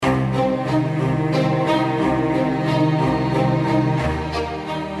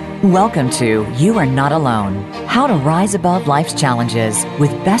Welcome to You Are Not Alone, How to Rise Above Life's Challenges with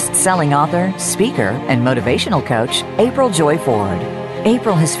best-selling author, speaker, and motivational coach, April Joy Ford.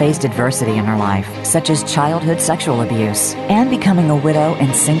 April has faced adversity in her life, such as childhood sexual abuse and becoming a widow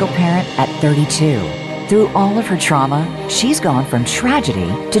and single parent at 32. Through all of her trauma, she's gone from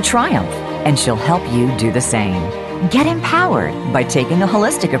tragedy to triumph, and she'll help you do the same. Get empowered by taking a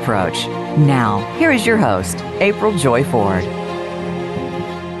holistic approach. Now, here is your host, April Joy Ford.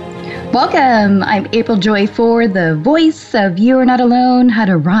 Welcome. I'm April Joy Ford, the voice of You Are Not Alone, How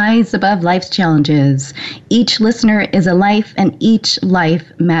to Rise Above Life's Challenges. Each listener is a life, and each life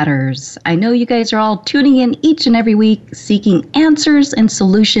matters. I know you guys are all tuning in each and every week, seeking answers and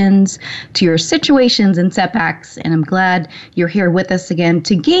solutions to your situations and setbacks, and I'm glad you're here with us again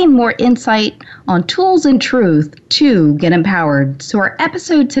to gain more insight on tools and truth to get empowered. So our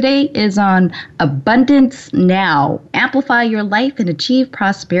episode today is on abundance now. Amplify your life and achieve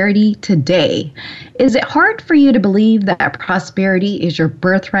prosperity today. Is it hard for you to believe that prosperity is your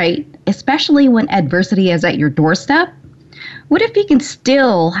birthright, especially when adversity is at your doorstep? What if you can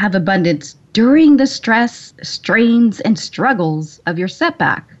still have abundance during the stress, strains, and struggles of your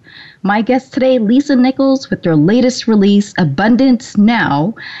setback? My guest today, Lisa Nichols, with their latest release, Abundance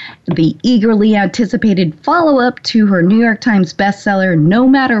Now, the eagerly anticipated follow-up to her New York Times bestseller, No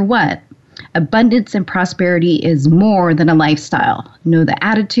Matter What. Abundance and prosperity is more than a lifestyle. Know the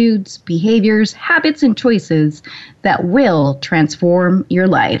attitudes, behaviors, habits, and choices that will transform your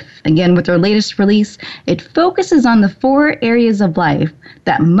life. Again, with her latest release, it focuses on the 4 areas of life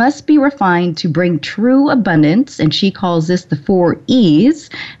that must be refined to bring true abundance, and she calls this the 4 E's.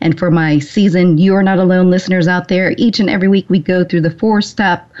 And for my seasoned You Are Not Alone listeners out there, each and every week we go through the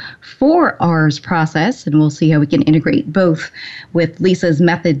 4-step 4 R's process, and we'll see how we can integrate both with Lisa's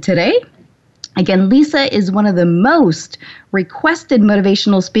method today. Again, Lisa is one of the most requested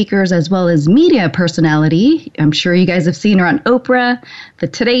motivational speakers as well as media personality. I'm sure you guys have seen her on Oprah, The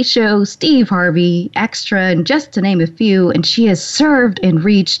Today Show, Steve Harvey, Extra, and just to name a few. And she has served and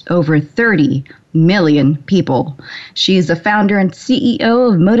reached over 30 million people. She is the founder and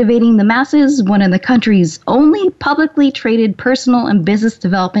CEO of Motivating the Masses, one of the country's only publicly traded personal and business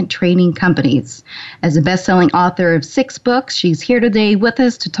development training companies. As a best-selling author of 6 books, she's here today with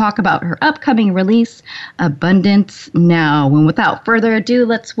us to talk about her upcoming release, Abundance Now. And without further ado,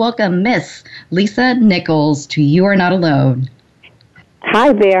 let's welcome Miss Lisa Nichols to You Are Not Alone.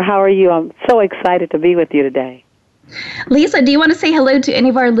 Hi there. How are you? I'm so excited to be with you today. Lisa, do you want to say hello to any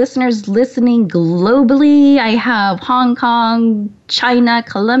of our listeners listening globally? I have Hong Kong, China,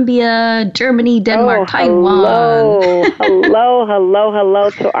 Colombia, Germany, Denmark, Taiwan. Hello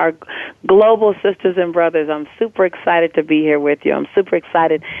to our global sisters and brothers. I'm super excited to be here with you. I'm super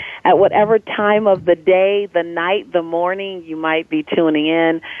excited at whatever time of the day, the night, the morning you might be tuning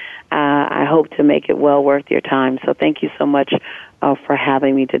in. I hope to make it well worth your time. So thank you so much for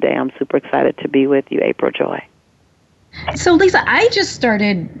having me today. I'm super excited to be with you, April Joy. So, Lisa, I just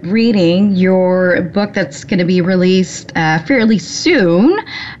started reading your book that's going to be released fairly soon.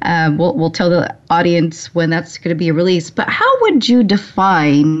 We'll tell the audience when that's going to be released. But how would you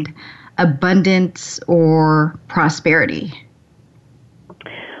define abundance or prosperity?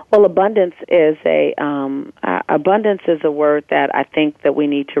 Well, abundance is a word that I think that we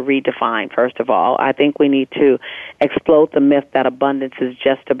need to redefine. First of all, I think we need to explode the myth that abundance is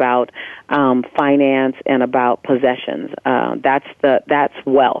just about finance and about possessions. That's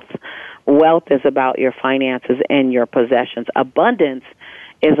wealth. Wealth is about your finances and your possessions. Abundance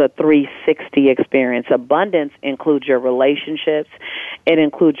is a 360 experience. Abundance includes your relationships. It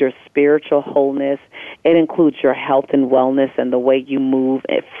includes your spiritual wholeness. It includes your health and wellness and the way you move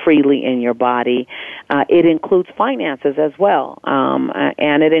freely in your body. It includes finances as well.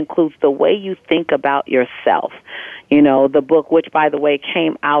 And it includes the way you think about yourself. You know, the book, which, by the way,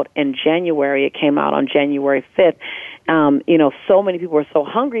 came out in January. It came out on January 5th. So many people were so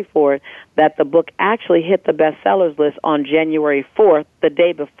hungry for it that the book actually hit the bestsellers list on January 4th, the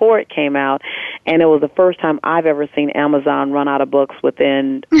day before it came out. And it was the first time I've ever seen Amazon run out of books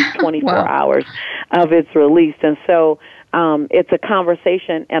within 24 Wow. hours of its release. And so it's a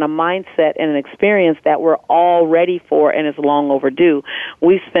conversation and a mindset and an experience that we're all ready for and is long overdue.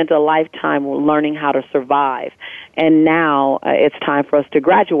 We spent a lifetime learning how to survive. And now it's time for us to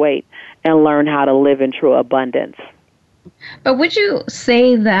graduate and learn how to live in true abundance. But would you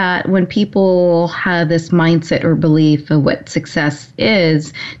say that when people have this mindset or belief of what success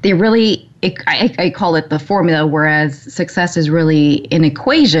is, they really, I call it the formula, whereas success is really an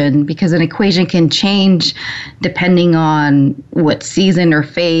equation, because an equation can change depending on what season or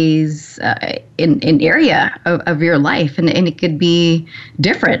phase in area of your life. And it could be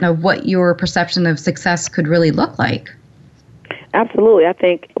different of what your perception of success could really look like. Absolutely. I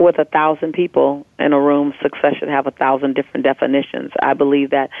think with 1,000 people in a room, success should have 1,000 different definitions. I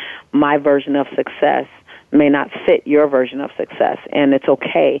believe that my version of success may not fit your version of success, and it's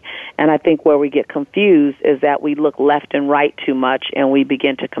okay. And I think where we get confused is that we look left and right too much, and we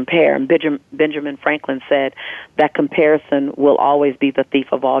begin to compare. And Benjamin Franklin said that comparison will always be the thief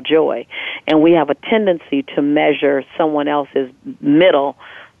of all joy. And we have a tendency to measure someone else's middle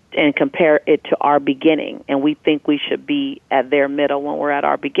and compare it to our beginning, and we think we should be at their middle when we're at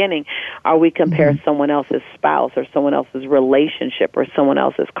our beginning, or we compare someone else's spouse or someone else's relationship or someone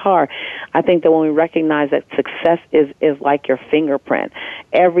else's car. I think that when we recognize that success is like your fingerprint,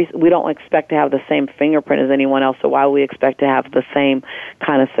 we don't expect to have the same fingerprint as anyone else, so why would we expect to have the same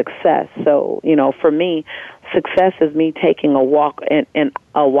kind of success? So, for me, success is me taking a walk in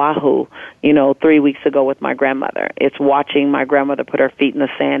Oahu, 3 weeks ago with my grandmother. It's watching my grandmother put her feet in the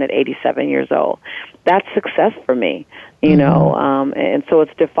sand at 87 years old. That's success for me, and so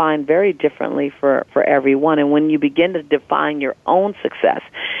it's defined very differently for everyone. And when you begin to define your own success,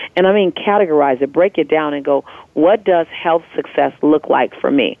 and I mean categorize it, break it down and go, what does health success look like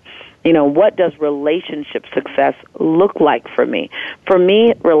for me? What does relationship success look like for me? For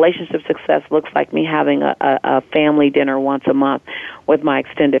me, relationship success looks like me having a family dinner once a month with my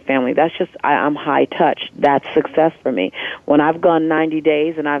extended family. That's just, I'm high touch. That's success for me. When I've gone 90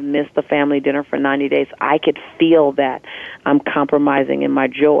 days and I've missed the family dinner for 90 days, I could feel that I'm compromising in my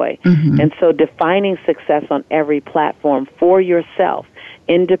joy. And so defining success on every platform for yourself,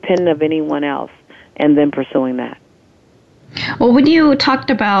 independent of anyone else, and then pursuing that. Well, when you talked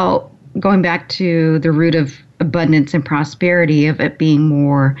about going back to the root of abundance and prosperity, of it being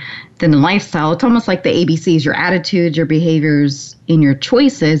more than a lifestyle, it's almost like the ABCs, your attitudes, your behaviors, and your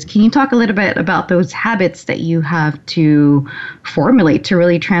choices. Can you talk a little bit about those habits that you have to formulate to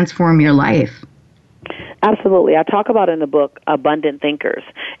really transform your life? Absolutely. I talk about in the book abundant thinkers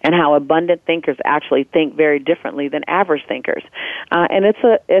and how abundant thinkers actually think very differently than average thinkers. And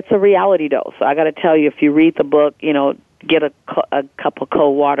it's a reality dose. So I got to tell you, if you read the book, get a cup of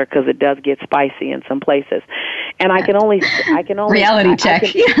cold water because it does get spicy in some places. And I can only reality check.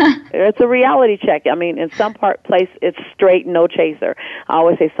 It's a reality check. I mean, in some place it's straight, no chaser. I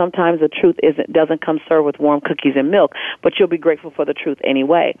always say sometimes the truth doesn't come served with warm cookies and milk, but you'll be grateful for the truth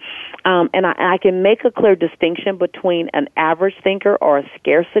anyway. And I can make a clear distinction between an average thinker or a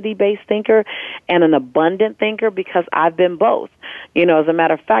scarcity-based thinker and an abundant thinker because I've been both. As a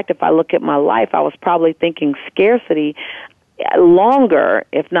matter of fact, if I look at my life, I was probably thinking scarcity longer,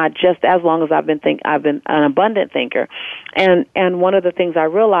 if not just as long as I've been an abundant thinker. And one of the things I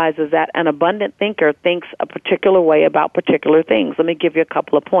realize is that an abundant thinker thinks a particular way about particular things. Let me give you a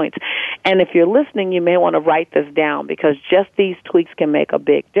couple of points. And if you're listening, you may want to write this down because just these tweaks can make a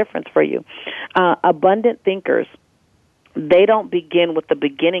big difference for you. Abundant thinkers, they don't begin with the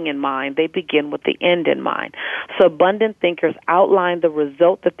beginning in mind. They begin with the end in mind. So abundant thinkers outline the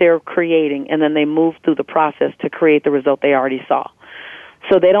result that they're creating, and then they move through the process to create the result they already saw.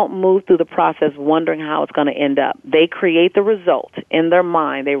 So they don't move through the process wondering how it's going to end up. They create the result in their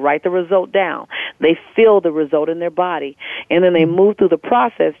mind. They write the result down. They feel the result in their body. And then they move through the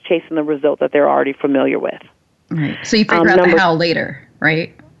process chasing the result that they're already familiar with. Right. So you figure out the how later,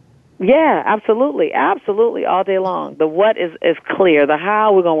 right? Yeah, absolutely, all day long. The what is clear. The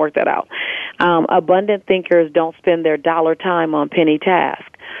how, we're going to work that out. Abundant thinkers don't spend their dollar time on penny tasks.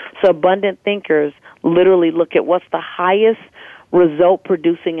 So abundant thinkers literally look at what's the highest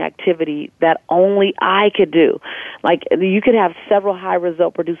result-producing activity that only I could do. Like, you could have several high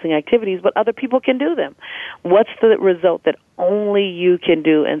result-producing activities, but other people can do them. What's the result that only you can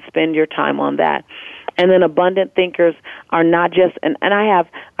do, and spend your time on that? And then abundant thinkers are not just, and I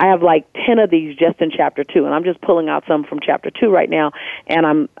have like 10 of these just in chapter 2, and I'm just pulling out some from chapter 2 right now,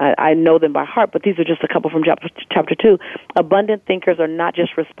 and I know them by heart, but these are just a couple from chapter 2. Abundant thinkers are not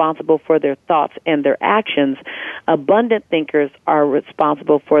just responsible for their thoughts and their actions. Abundant thinkers are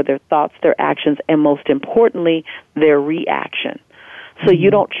responsible for their thoughts, their actions, and most importantly, their reaction. So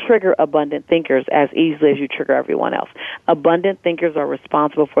you don't trigger abundant thinkers as easily as you trigger everyone else. Abundant thinkers are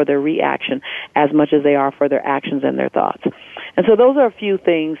responsible for their reaction as much as they are for their actions and their thoughts. And so those are a few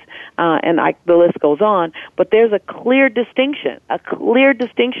things, and the list goes on, but there's a clear distinction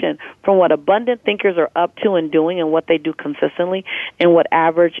from what abundant thinkers are up to and doing and what they do consistently and what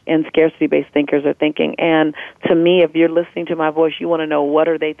average and scarcity-based thinkers are thinking. And to me, if you're listening to my voice, you want to know what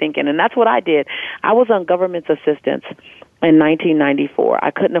are they thinking. And that's what I did. I was on government assistance in 1994.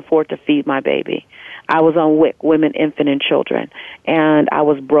 I couldn't afford to feed my baby. I was on WIC, Women, Infant, and Children, and I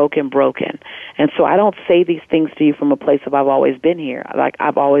was broken. And so I don't say these things to you from a place of I've always been here. Like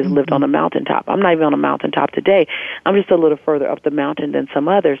I've always lived on a mountaintop. I'm not even on a mountaintop today. I'm just a little further up the mountain than some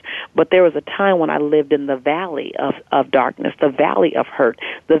others. But there was a time when I lived in the valley of darkness, the valley of hurt,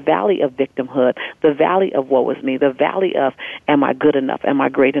 the valley of victimhood, the valley of woe is me, the valley of am I good enough, am I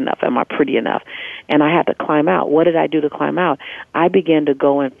great enough, am I pretty enough? And I had to climb out. What did I do to climb out? I began to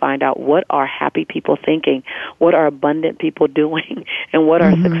go and find out what are happy people thinking, what are abundant people doing, and what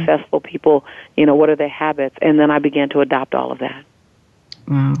are successful people, what are their habits? And then I began to adopt all of that.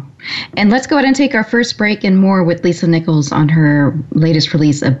 Wow. And let's go ahead and take our first break and more with Lisa Nichols on her latest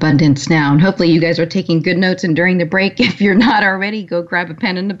release, Abundance Now. And hopefully you guys are taking good notes, and during the break, if you're not already, go grab a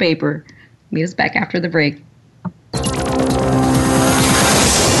pen and a paper. Meet us back after the break.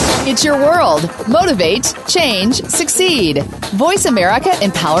 It's your world. Motivate, change, succeed.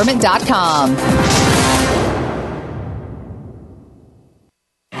 VoiceAmericaEmpowerment.com.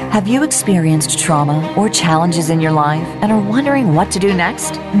 Have you experienced trauma or challenges in your life and are wondering what to do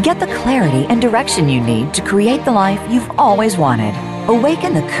next? Get the clarity and direction you need to create the life you've always wanted.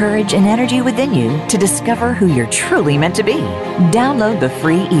 Awaken the courage and energy within you to discover who you're truly meant to be. Download the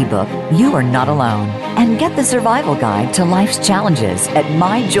free ebook, You Are Not Alone, and get the survival guide to life's challenges at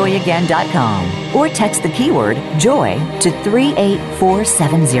myjoyagain.com or text the keyword JOY to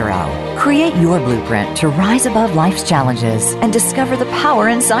 38470. Create your blueprint to rise above life's challenges and discover the power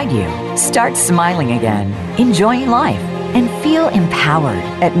inside you. Start smiling again, enjoying life, and feel empowered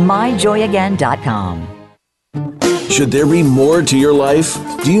at myjoyagain.com. Should there be more to your life?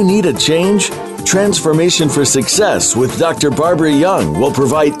 Do you need a change? Transformation for Success with Dr. Barbara Young will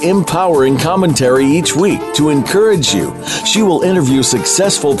provide empowering commentary each week to encourage you. She will interview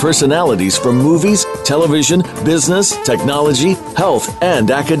successful personalities from movies, television, business, technology, health,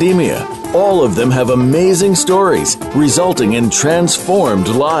 and academia. All of them have amazing stories, resulting in transformed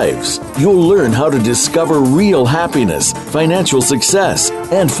lives. You'll learn how to discover real happiness, financial success,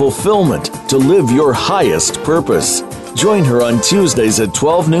 and fulfillment to live your highest purpose. Join her on Tuesdays at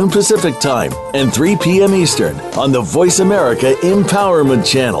 12 noon Pacific Time and 3 p.m. Eastern on the Voice America Empowerment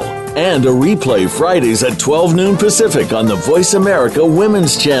Channel, and a replay Fridays at 12 noon Pacific on the Voice America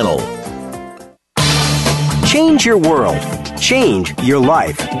Women's Channel. Change your world. Change your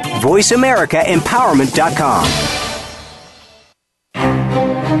life. VoiceAmericaEmpowerment.com.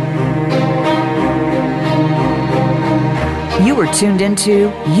 You are tuned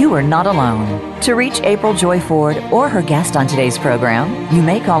into You Are Not Alone. To reach April Joy Ford or her guest on today's program, you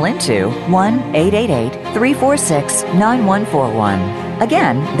may call into 1-888-346-9141.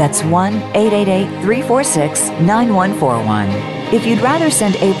 Again, that's 1-888-346-9141. If you'd rather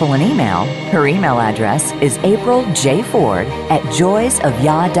send April an email, her email address is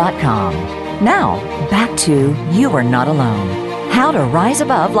apriljford@joysofya.com. Now, back to You Are Not Alone. How to rise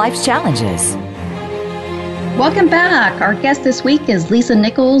above life's challenges. Welcome back. Our guest this week is Lisa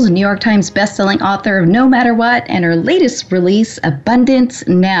Nichols, New York Times bestselling author of No Matter What, and her latest release, Abundance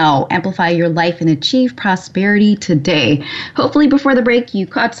Now, Amplify Your Life and Achieve Prosperity Today. Hopefully before the break, you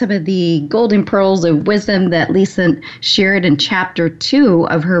caught some of the golden pearls of wisdom that Lisa shared in Chapter 2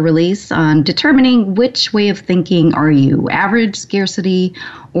 of her release on determining which way of thinking are you, average, scarcity,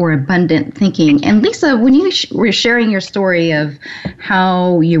 or abundant thinking. And Lisa, when you were sharing your story of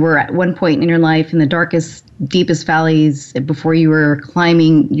how you were at one point in your life in the darkest, deepest valleys before you were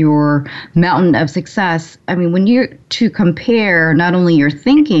climbing your mountain of success, I mean, when you're to compare not only your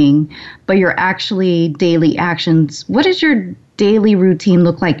thinking, but your actually daily actions, what does your daily routine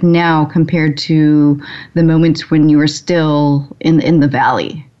look like now compared to the moments when you were still in the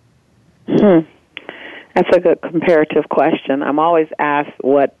valley? That's a good comparative question. I'm always asked,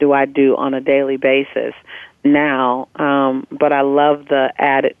 what do I do on a daily basis now? But I love the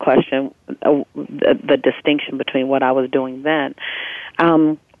added question, the distinction between what I was doing then.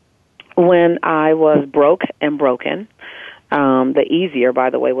 When I was broke and broken, The easier, by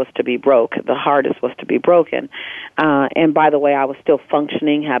the way, was to be broke. The hardest was to be broken. And by the way, I was still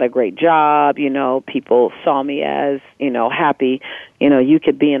functioning, had a great job. People saw me as, happy. You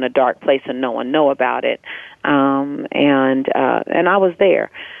could be in a dark place and no one know about it. And I was there.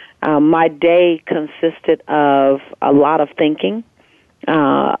 My day consisted of a lot of thinking,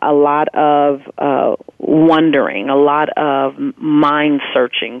 a lot of wondering, a lot of mind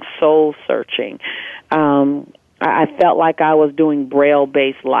searching, soul searching. I felt like I was doing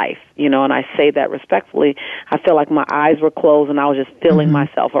Braille-based life, and I say that respectfully. I felt like my eyes were closed and I was just feeling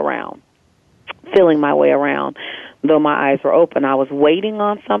myself around, feeling my way around. Though my eyes were open, I was waiting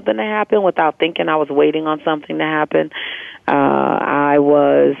on something to happen without thinking I was waiting on something to happen. I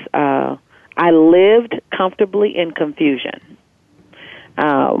lived comfortably in confusion.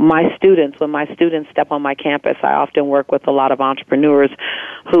 When my students step on my campus, I often work with a lot of entrepreneurs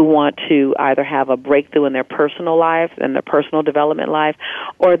who want to either have a breakthrough in their personal life, in their personal development life,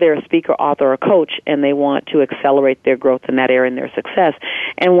 or they're a speaker, author, or coach, and they want to accelerate their growth in that area and their success.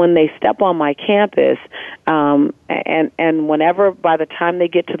 And when they step on my campus, and whenever, by the time they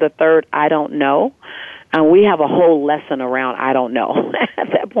get to the third, I don't know, we have a whole lesson around I don't know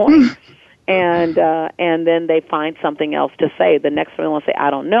at that point. And then they find something else to say. The next one they want to say, I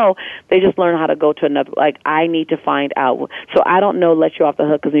don't know. They just learn how to go to another, like, I need to find out. So I don't know let you off the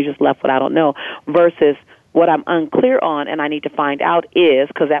hook because you just left what I don't know, versus what I'm unclear on and I need to find out is,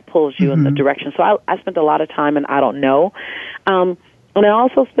 because that pulls you in the direction. So I spent a lot of time in I don't know. And I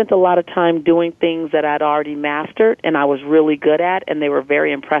also spent a lot of time doing things that I'd already mastered and I was really good at, and they were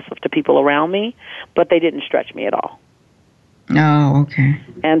very impressive to people around me, but they didn't stretch me at all. Oh, okay.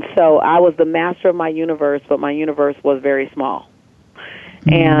 And so I was the master of my universe, but my universe was very small.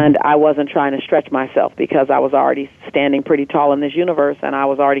 And I wasn't trying to stretch myself because I was already standing pretty tall in this universe and I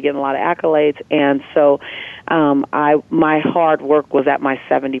was already getting a lot of accolades. And so my hard work was at my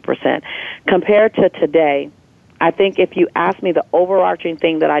 70%. Compared to today, I think if you ask me, the overarching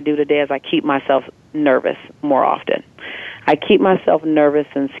thing that I do today is I keep myself nervous more often. I keep myself nervous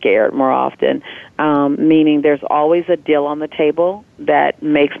and scared more often, meaning there's always a deal on the table that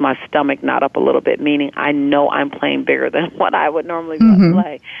makes my stomach knot up a little bit, meaning I know I'm playing bigger than what I would normally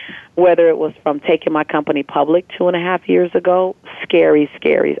play. Whether it was from taking my company public 2.5 years ago, scary.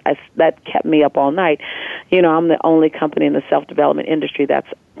 That kept me up all night. I'm the only company in the self-development industry that's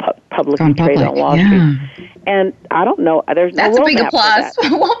publicly traded on Wall Street. And I don't know, there's no That's a big roadmap applause. for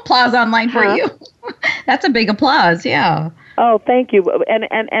that. We'll applause online for you. That's a big applause, yeah. Oh, thank you.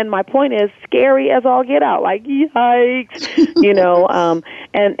 And my point is scary as all get out. Like, yikes,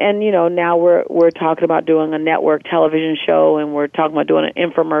 and now we're talking about doing a network television show, and we're talking about doing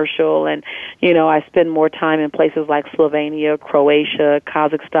an infomercial, and I spend more time in places like Slovenia, Croatia,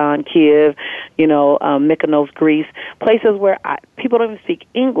 Kazakhstan, Kiev, Mykonos, Greece, places where people don't even speak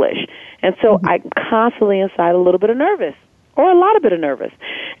English, and so I'm constantly inside a little bit of nervous. Or a lot of bit of nervous.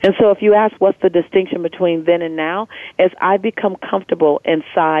 And so if you ask what's the distinction between then and now, is I become comfortable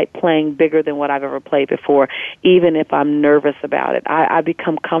inside playing bigger than what I've ever played before, even if I'm nervous about it. I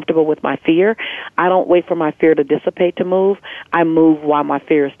become comfortable with my fear. I don't wait for my fear to dissipate to move. I move while my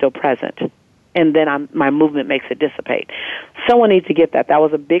fear is still present. And then my movement makes it dissipate. Someone needs to get that. That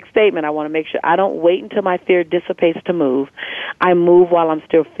was a big statement. I want to make sure. I don't wait until my fear dissipates to move. I move while I'm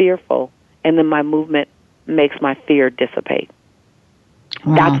still fearful, and then my movement makes my fear dissipate.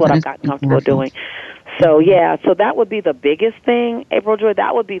 Wow, that's what I've gotten comfortable doing. So, so that would be the biggest thing, April Joy.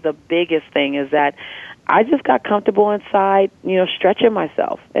 That would be the biggest thing, is that I just got comfortable inside, stretching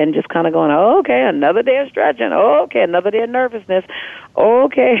myself and just kind of going, oh, okay, another day of stretching. Oh, okay, another day of nervousness. Oh,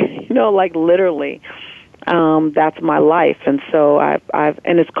 okay, like literally. That's my life. And so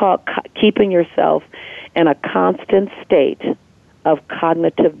and it's called keeping yourself in a constant state of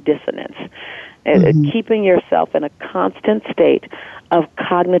cognitive dissonance. Keeping yourself in a constant state of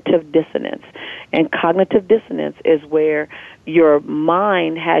cognitive dissonance. And cognitive dissonance is where your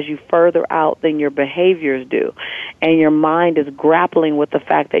mind has you further out than your behaviors do. And your mind is grappling with the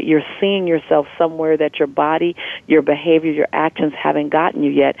fact that you're seeing yourself somewhere that your body, your behavior, your actions haven't gotten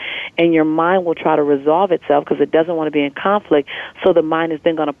you yet. And your mind will try to resolve itself because it doesn't want to be in conflict. So the mind is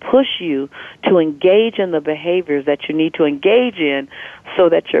then going to push you to engage in the behaviors that you need to engage in so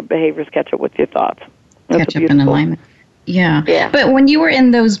that your behaviors catch up with your thoughts. Catch up in alignment. Yeah. But when you were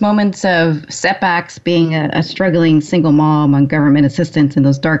in those moments of setbacks, being a struggling single mom on government assistance in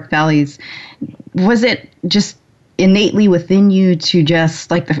those dark valleys, was it just innately within you to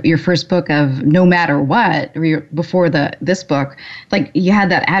just, like your first book of no matter what, or before this book, like you had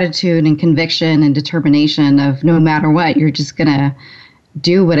that attitude and conviction and determination of no matter what, you're just going to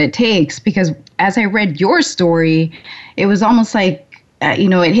do what it takes. Because as I read your story, it was almost like,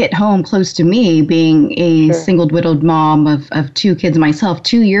 it hit home close to me, being a single widowed mom of two kids myself.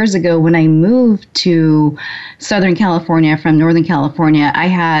 2 years ago, when I moved to Southern California from Northern California, I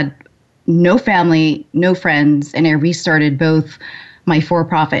had no family, no friends, and I restarted both my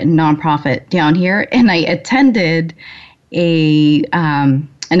for-profit and nonprofit down here. And I attended an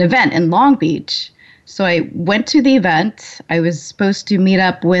event in Long Beach. So I went to the event. I was supposed to meet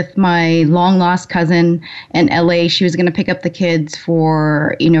up with my long-lost cousin in LA. She was going to pick up the kids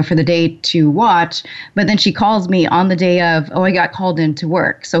for the day to watch. But then she calls me on the day of, I got called in to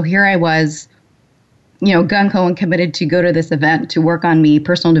work. So here I was, gung-ho and committed to go to this event to work on me,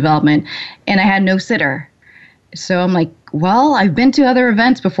 personal development, and I had no sitter. So I'm like, well, I've been to other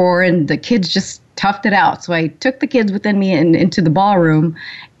events before, and the kids just toughed it out. So I took the kids within me into the ballroom,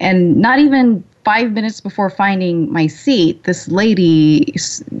 and not even 5 minutes before finding my seat, this lady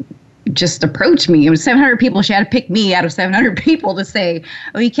just approached me. It was 700 people. She had to pick me out of 700 people to say,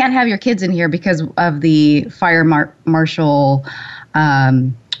 you can't have your kids in here because of the fire marshal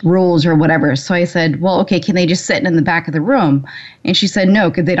rules or whatever. So I said, well, okay, can they just sit in the back of the room? And she said, no,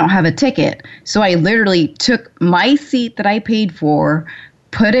 because they don't have a ticket. So I literally took my seat that I paid for,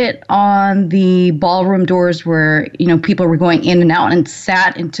 put it on the ballroom doors where, people were going in and out, and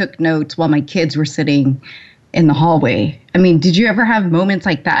sat and took notes while my kids were sitting in the hallway. I mean, did you ever have moments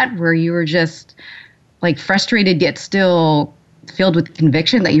like that where you were just like frustrated yet still filled with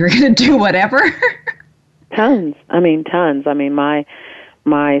conviction that you were going to do whatever? Tons. I mean,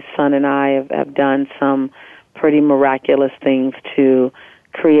 my son and I have done some pretty miraculous things to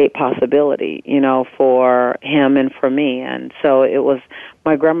create possibility, for him and for me. And so it was,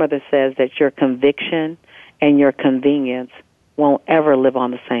 my grandmother says that your conviction and your convenience won't ever live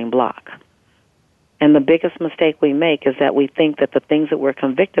on the same block. And the biggest mistake we make is that we think that the things that we're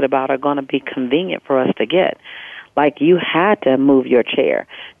convicted about are going to be convenient for us to get. Like, you had to move your chair.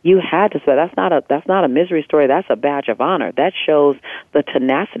 You had to say, that's not a misery story. That's a badge of honor. That shows the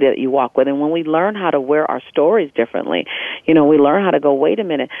tenacity that you walk with. And when we learn how to wear our stories differently, we learn how to go, wait a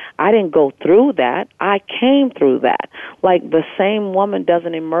minute, I didn't go through that. I came through that. Like, the same woman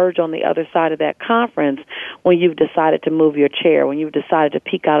doesn't emerge on the other side of that conference when you've decided to move your chair, when you've decided to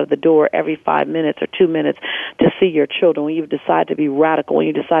peek out of the door every 5 minutes or 2 minutes to see your children, when you've decided to be radical, when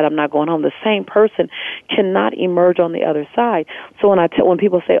you decide I'm not going home. The same person cannot emerge on the other side. So when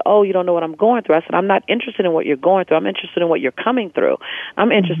people say, oh, you don't know what I'm going through, I said, I'm not interested in what you're going through. I'm interested in what you're coming through.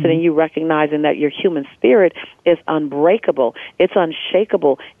 I'm interested in you recognizing that your human spirit is unbreakable. It's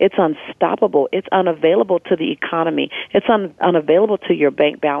unshakable. It's unstoppable. It's unavailable to the economy. It's unavailable to your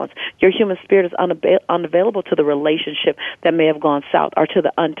bank balance. Your human spirit is unavailable to the relationship that may have gone south or to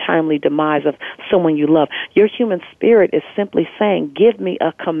the untimely demise of someone you love. Your human spirit is simply saying, give me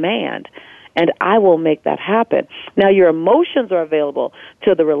a command, and I will make that happen. Now, your emotions are available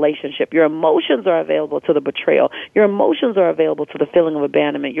to the relationship. Your emotions are available to the betrayal. Your emotions are available to the feeling of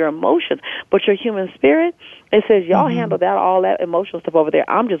abandonment. Your emotions. But your human spirit, it says, y'all handle that, all that emotional stuff over there.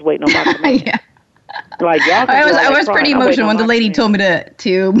 I'm just waiting on my command. Yeah. Like, y'all I was pretty emotional when the lady told me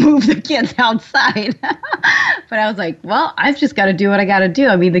to move the kids outside. But I was like, well, I've just got to do what I got to do.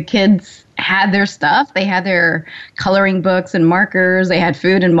 I mean, the kids had their stuff. They had their coloring books and markers. They had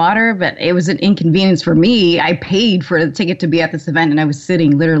food and water, but it was an inconvenience for me. I paid for the ticket to be at this event, and I was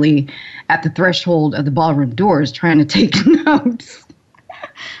sitting literally at the threshold of the ballroom doors trying to take notes.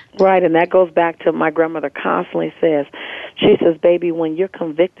 Right, and that goes back to my grandmother constantly says, she says, baby, when you're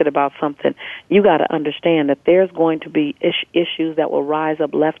convicted about something, you got to understand that there's going to be issues that will rise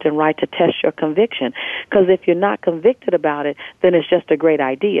up left and right to test your conviction. Because if you're not convicted about it, then it's just a great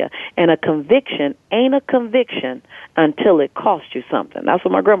idea. And a conviction ain't a conviction until it costs you something. That's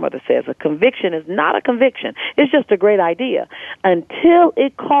what my grandmother says. A conviction is not a conviction. It's just a great idea until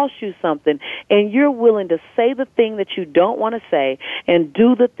it costs you something, and you're willing to say the thing that you don't want to say and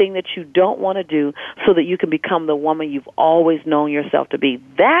do the thing that you don't want to do so that you can become the woman you've always known yourself to be.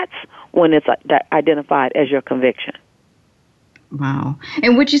 That's when it's identified as your conviction. Wow.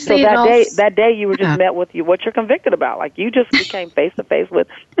 And would you say so that day you were just met with what you're convicted about? Like, you just became face to face with,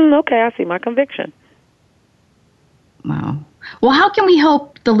 okay, I see my conviction. Wow. Well, how can we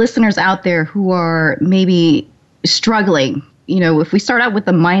help the listeners out there who are maybe struggling? If we start out with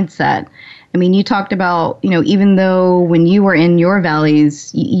the mindset, I mean, you talked about, even though when you were in your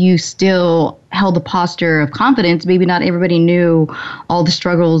valleys, you still held a posture of confidence. Maybe not everybody knew all the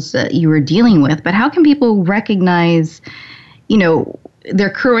struggles that you were dealing with, but how can people recognize, their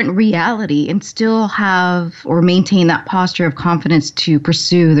current reality and still have or maintain that posture of confidence to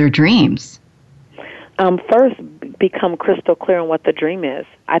pursue their dreams? First, become crystal clear on what the dream is.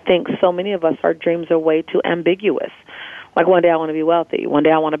 I think so many of us, our dreams are way too ambiguous. Like one day I want to be wealthy. One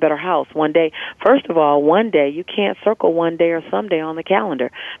day I want a better house. One day, first of all, one day, you can't circle one day or someday on the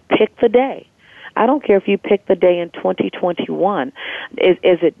calendar. Pick the day. I don't care if you pick the day in 2021. Is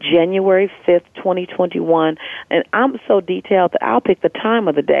it January 5th, 2021? And I'm so detailed that I'll pick the time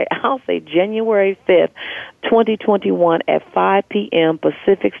of the day. I'll say January 5th, 2021 at 5 p.m.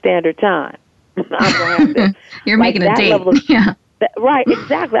 Pacific Standard Time. I'm going to have to. You're making a date. Yeah. Right,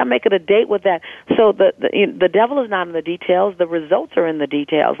 exactly. I'm making a date with that. So the devil is not in the details. The results are in the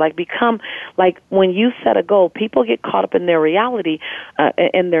details. Like when you set a goal, people get caught up in their reality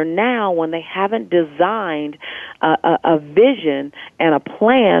in their now when they haven't designed a vision and a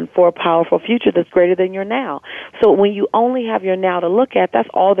plan for a powerful future that's greater than your now. So when you only have your now to look at, that's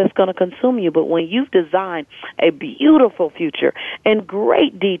all that's going to consume you. But when you've designed a beautiful future in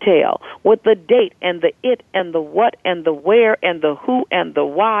great detail with the date and the it and the what and the where and the who and the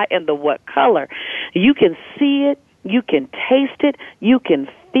why and the what color, you can see it, you can taste it, you can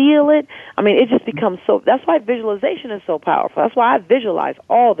feel it. I mean, it just becomes so, that's why visualization is so powerful. That's why I visualize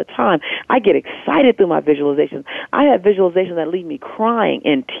all the time. I get excited through my visualizations. I have visualizations that leave me crying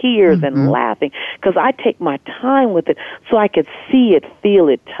in tears and laughing because I take my time with it so I could see it, feel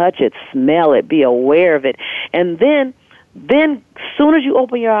it, touch it, smell it, be aware of it. And then soon as you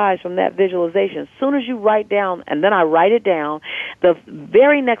open your eyes from that visualization, soon as you write down, and then I write it down, the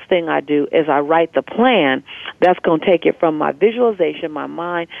very next thing I do is I write the plan that's going to take it from my visualization, my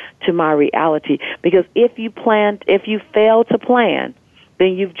mind, to my reality. Because if you fail to plan,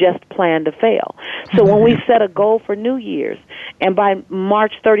 then you've just planned to fail. So when we set a goal for New Year's, and by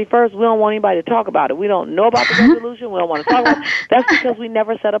March 31st, we don't want anybody to talk about it. We don't know about the resolution. We don't want to talk about it. That's because we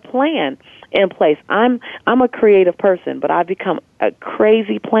never set a plan in place. I'm a creative person, but I've become a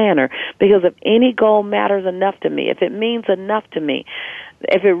crazy planner because if any goal matters enough to me, if it means enough to me,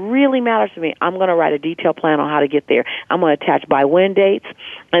 if it really matters to me, I'm going to write a detailed plan on how to get there. I'm going to attach by when dates.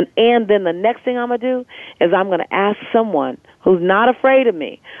 And then the next thing I'm going to do is I'm going to ask someone who's not afraid of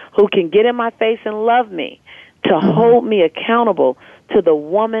me, who can get in my face and love me, to hold me accountable to the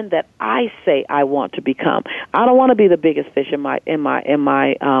woman that I say I want to become. I don't want to be the biggest fish in my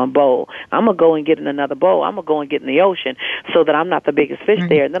bowl. I'm gonna go and get in another bowl. I'm gonna go and get in the ocean so that I'm not the biggest fish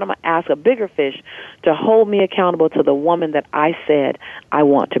there. And then I'm gonna ask a bigger fish to hold me accountable to the woman that I said I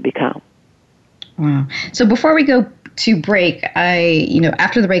want to become. Wow. So before we go to break,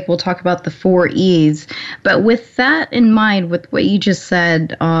 after the break, we'll talk about the 4 E's. But with that in mind, with what you just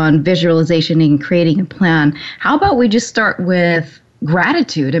said on visualization and creating a plan, how about we just start with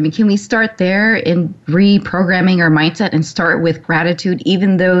gratitude? I mean, can we start there in reprogramming our mindset and start with gratitude,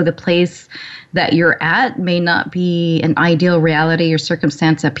 even though the place that you're at may not be an ideal reality or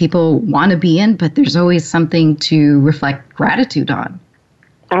circumstance that people want to be in, but there's always something to reflect gratitude on?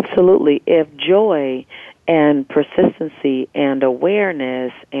 Absolutely. If joy and persistency and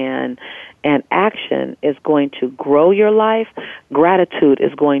awareness and action is going to grow your life, gratitude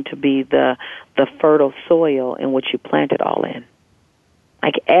is going to be the fertile soil in which you plant it all in.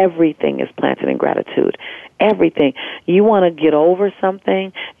 Like everything is planted in gratitude. Everything. You want to get over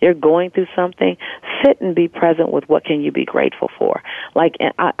something, you're going through something, sit and be present with what can you be grateful for. Like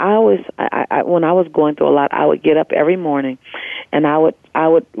I always, when I was going through a lot, I would get up every morning and I would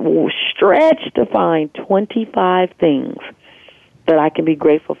stretch to find 25 things that I can be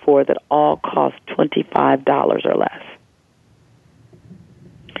grateful for that all cost $25 or less.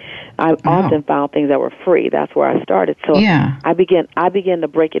 I often found things that were free. That's where I started. So I began to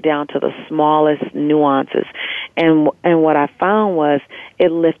break it down to the smallest nuances. And what I found was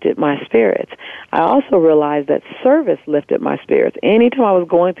it lifted my spirits. I also realized that service lifted my spirits. Anytime I was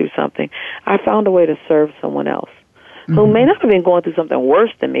going through something, I found a way to serve someone else who may not have been going through something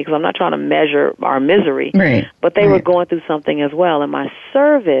worse than me, because I'm not trying to measure our misery, but they were going through something as well. And my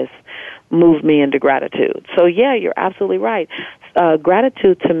service moved me into gratitude. So, yeah, you're absolutely right.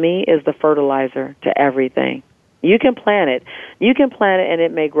 Gratitude to me is the fertilizer to everything. You can plant it and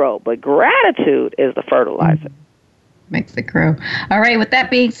it may grow, but gratitude is the fertilizer. Makes it grow. All right, with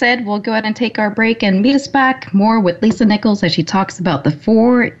that being said, we'll go ahead and take our break and meet us back more with Lisa Nichols as she talks about the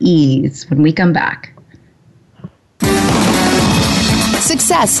 4 E's when we come back.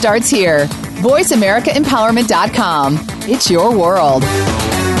 Success starts here. VoiceAmericaEmpowerment.com. It's your world.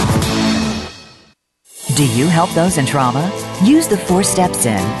 Do you help those in trauma? Use the 4 steps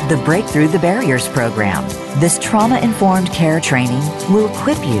in the Break Through the Barriers program. This trauma-informed care training will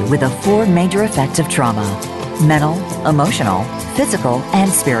equip you with the 4 major effects of trauma. mental, emotional, physical,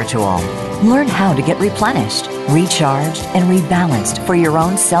 and spiritual. Learn how to get replenished, recharged, and rebalanced for your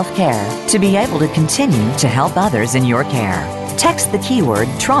own self-care to be able to continue to help others in your care. Text the keyword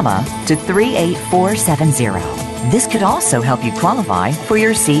trauma to 38470. This could also help you qualify for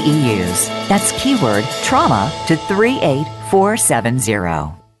your CEUs. That's keyword trauma to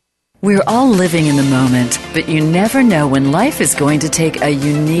 38470. We're all living in the moment, but you never know when life is going to take a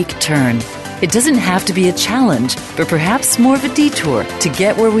unique turn. It doesn't have to be a challenge, but perhaps more of a detour to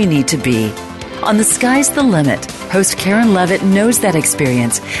get where we need to be. On The Sky's the Limit, host Karen Levitt knows that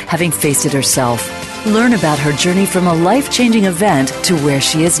experience, having faced it herself. Learn about her journey from a life-changing event to where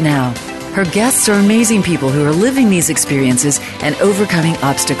she is now. Her guests are amazing people who are living these experiences and overcoming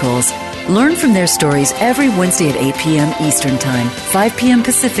obstacles. Learn from their stories every Wednesday at 8 p.m. Eastern Time, 5 p.m.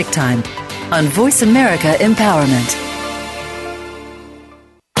 Pacific Time on Voice America Empowerment.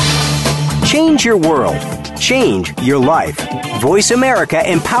 Change your world. Change your life.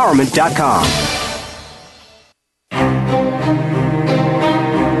 VoiceAmericaEmpowerment.com.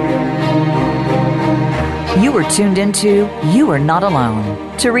 You are tuned into You Are Not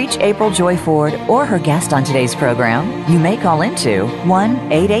Alone. To reach April Joy Ford or her guest on today's program, you may call into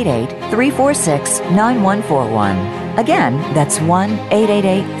 1-888-346-9141. Again, that's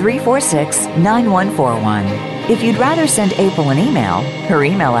 1-888-346-9141. If you'd rather send April an email, her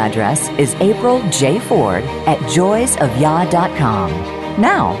email address is apriljford@joysofya.com.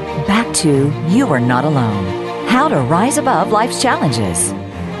 Now, back to You Are Not Alone. How to rise above life's challenges.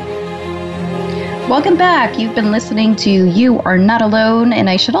 Welcome back. You've been listening to You Are Not Alone, and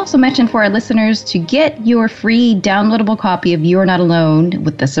I should also mention for our listeners to get your free downloadable copy of You Are Not Alone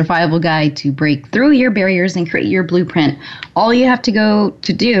with the survival guide to break through your barriers and create your blueprint. All you have to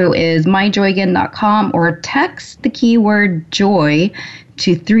do is myjoyagain.com or text the keyword joy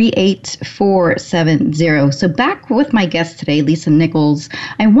to 38470. So back with my guest today, Lisa Nichols.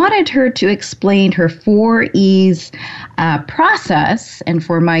 I wanted her to explain her 4 E's process. And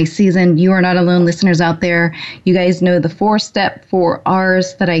for my seasoned You Are Not Alone listeners out there, you guys know the 4-step 4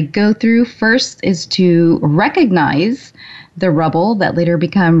 R's that I go through. First is to recognize the rubble that later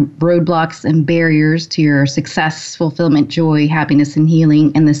become roadblocks and barriers to your success, fulfillment, joy, happiness, and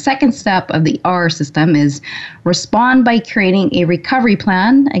healing. And the second step of the R system is respond by creating a recovery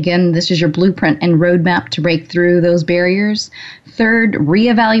plan. Again, this is your blueprint and roadmap to break through those barriers. Third,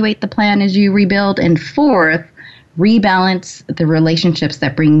 reevaluate the plan as you rebuild. And fourth, rebalance the relationships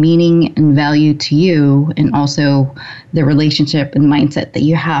that bring meaning and value to you, and also the relationship and mindset that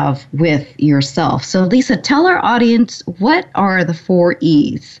you have with yourself. So, Lisa, tell our audience, what are the 4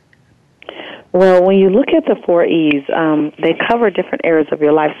 E's? Well, when you look at the 4 E's, they cover different areas of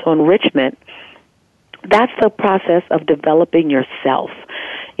your life. So enrichment, that's the process of developing yourself.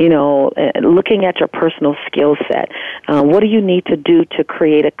 You know, looking at your personal skill set. What do you need to do to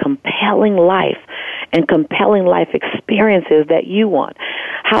create a compelling life and compelling life experiences that you want?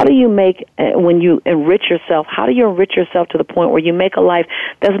 How do you make, when you enrich yourself, how do you enrich yourself to the point where you make a life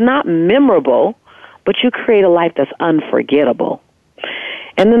that's not memorable, but you create a life that's unforgettable?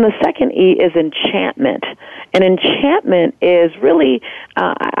 And then the second E is enchantment. And enchantment is really,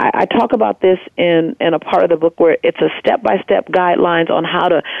 I talk about this in a part of the book where it's a step-by-step guidelines on how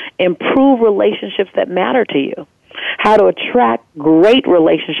to improve relationships that matter to you, how to attract great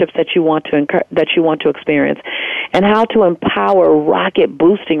relationships that you want to experience, and how to empower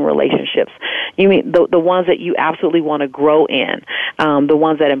rocket-boosting relationships. You mean the ones that you absolutely want to grow in, the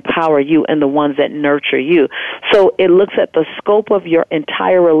ones that empower you, and the ones that nurture you. So it looks at the scope of your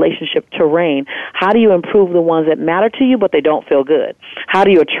entire relationship terrain. How do you improve the ones that matter to you but they don't feel good? How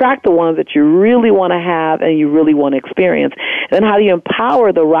do you attract the ones that you really want to have and you really want to experience? And then how do you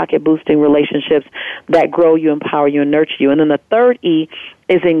empower the rocket-boosting relationships that grow you, empower you, and nurture you? And then the third E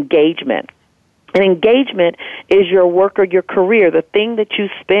is engagement. And engagement is your work or your career, the thing that you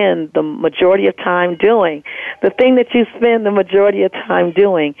spend the majority of time doing,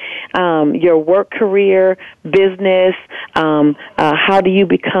 your work, career, business. How do you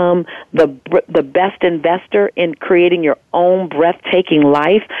become the best investor in creating your own breathtaking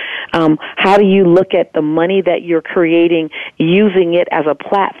life? How do you look at the money that you're creating, using it as a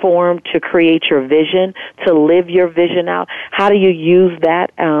platform to create your vision, to live your vision out? How do you use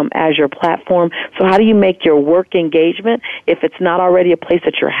that as your platform? So how do you make your work engagement, if it's not already a place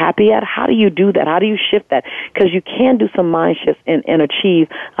that you're happy at, how do you do that? How do you shift that? Because you can do some mind shifts and achieve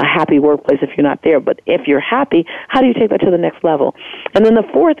a happy workplace if you're not there. But if you're happy, how do you take that to the next level? And then the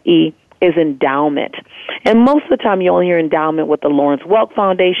fourth E is endowment. And most of the time you only hear endowment with the Lawrence Welk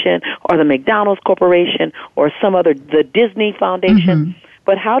Foundation or the McDonald's Corporation or some other, the Disney Foundation. Mm-hmm.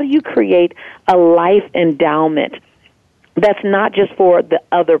 but how do you create a life endowment that's not just for the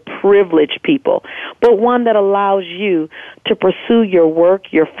other privileged people, but one that allows you to pursue your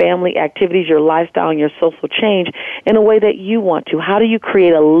work, your family activities, your lifestyle, and your social change in a way that you want to? How do you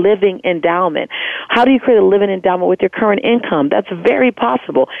create a living endowment? How do you create a living endowment with your current income? That's very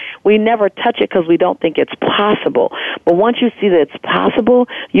possible. We never touch it because we don't think it's possible. But once you see that it's possible,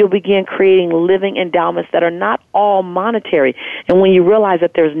 you'll begin creating living endowments that are not all monetary. And when you realize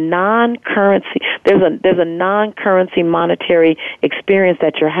that there's non-currency, there's a non-currency monetary experience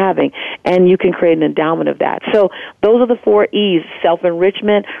that you're having, and you can create an endowment of that. So those are the 4 E's: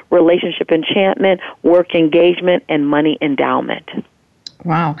 self-enrichment, relationship enchantment, work engagement, and money endowment.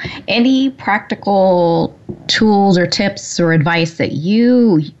 Wow. Any practical tools or tips or advice that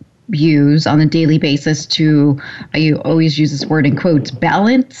you use on a daily basis to, you always use this word in quotes,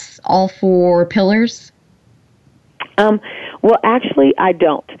 balance all 4 pillars? Well, actually, I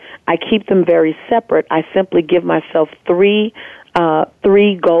don't. I keep them very separate. I simply give myself three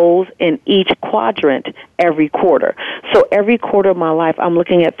goals in each quadrant every quarter. So every quarter of my life, I'm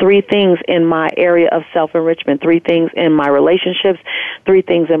looking at 3 things in my area of self-enrichment, 3 things in my relationships, 3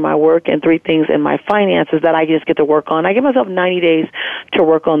 things in my work, and 3 things in my finances that I just get to work on. I give myself 90 days to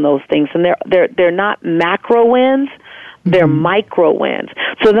work on those things, and they're not macro wins. They're micro wins.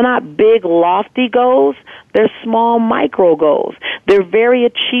 So they're not big, lofty goals. They're small, micro goals. They're very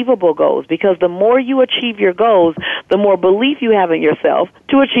achievable goals, because the more you achieve your goals, the more belief you have in yourself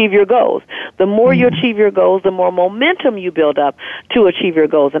to achieve your goals. The more you achieve your goals, the more momentum you build up to achieve your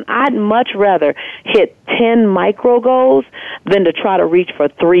goals. And I'd much rather hit 10 micro goals than to try to reach for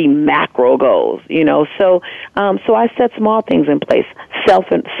 3 macro goals, So I set small things in place.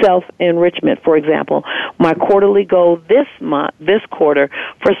 Self-enrichment, for example. My quarterly goal this quarter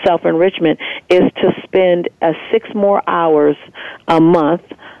for self-enrichment is to spend 6 more hours a month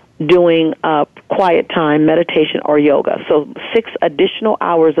doing quiet time, meditation, or yoga. So 6 additional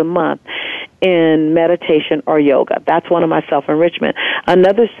hours a month in meditation or yoga. That's one of my self-enrichment.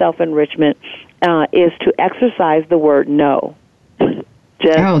 Another self-enrichment is to exercise the word no.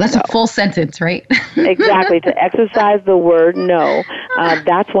 That's a full sentence, right? Exactly, to exercise the word no.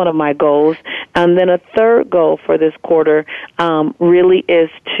 That's one of my goals. And then a third goal for this quarter really is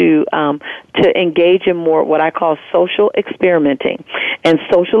to engage in more what I call social experimenting. And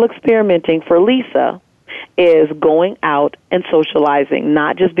social experimenting for Lisa is going out and socializing,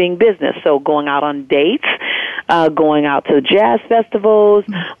 not just being business. So going out on dates, going out to jazz festivals,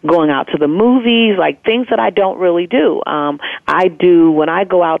 going out to the movies, like things that I don't really do. I do, when I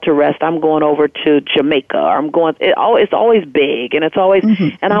go out to rest, I'm going over to Jamaica, or it's always big, and it's always,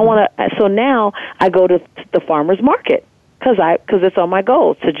 and I want to, so now I go to the farmer's market. Because it's on my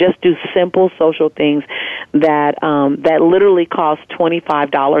goals to just do simple social things that literally cost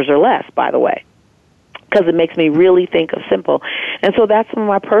 $25 or less, by the way, because it makes me really think of simple. And so that's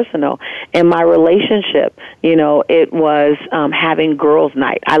my personal. And my relationship, it was having girls'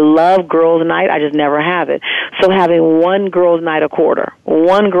 night. I love girls' night. I just never have it. So having one girls' night a quarter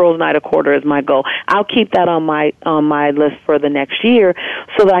is my goal. I'll keep that on my list for the next year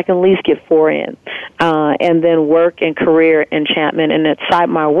so that I can at least get 4 in. And then work and career enchantment. And outside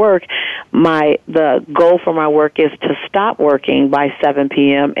my work, the goal for my work is to stop working by 7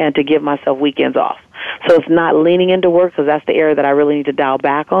 p.m. and to give myself weekends off. So it's not leaning into work, because that's the area that I really need to dial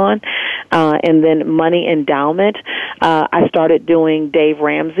back on. And then money endowment. I started doing Dave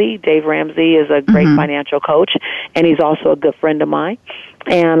Ramsey. Dave Ramsey is a great financial coach, and he's also a good friend of mine.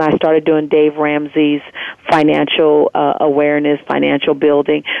 And I started doing Dave Ramsey's financial awareness, financial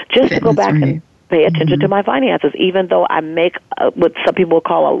building, just to go back and pay attention to my finances. Even though I make what some people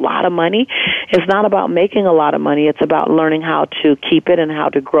call a lot of money, it's not about making a lot of money. It's about learning how to keep it and how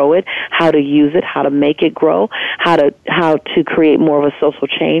to grow it, how to use it, how to make it grow, how to create more of a social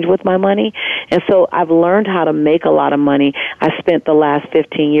change with my money. And so I've learned how to make a lot of money. I spent the last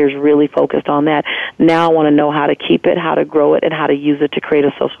 15 years really focused on that. Now I want to know how to keep it, how to grow it, and how to use it to create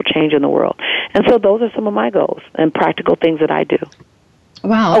a social change in the world. And so those are some of my goals and practical things that I do.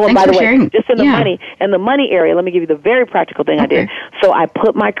 Wow. Oh, and by the way, sharing. just in the money area, let me give you the very practical thing I did. So I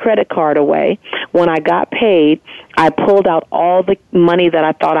put my credit card away. When I got paid, I pulled out all the money that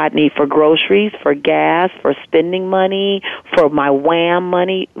I thought I'd need for groceries, for gas, for spending money, for my WAM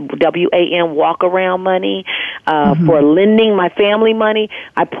money, WAM walk-around money, for lending my family money.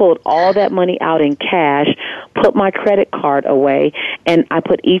 I pulled all that money out in cash, put my credit card away, and I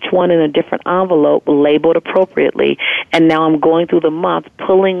put each one in a different envelope labeled appropriately. And now I'm going through the month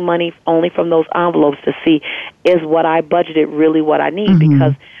pulling money only from those envelopes to see, is what I budgeted really what I need?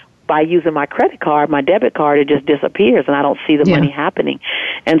 Because by using my credit card, my debit card, it just disappears and I don't see the money happening.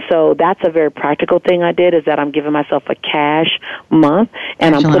 And so that's a very practical thing I did, is that I'm giving myself a cash month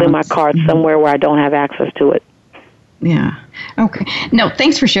and I'm putting my card somewhere where I don't have access to it. Yeah. Okay. No,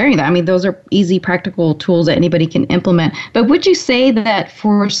 thanks for sharing that. I mean, those are easy, practical tools that anybody can implement. But would you say that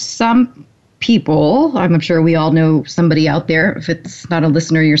for some people, I'm sure we all know somebody out there, if it's not a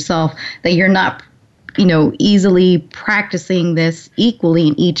listener yourself, that you're not, easily practicing this equally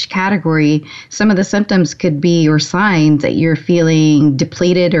in each category, some of the symptoms could be, or signs, that you're feeling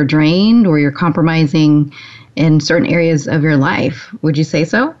depleted or drained, or you're compromising in certain areas of your life. Would you say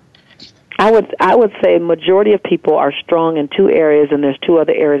so? I would say majority of people are strong in two areas, and there's two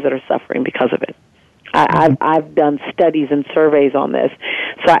other areas that are suffering because of it. I've done studies and surveys on this,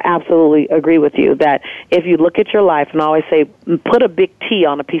 so I absolutely agree with you that if you look at your life, and I always say, put a big T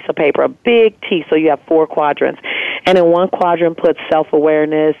on a piece of paper, a big T, so you have 4 quadrants. And in one quadrant, put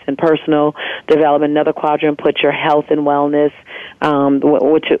self-awareness and personal development. Another quadrant, put your health and wellness,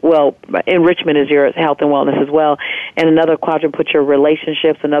 enrichment is your health and wellness as well. And another quadrant, put your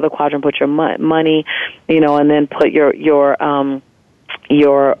relationships. Another quadrant, put your money, and then put your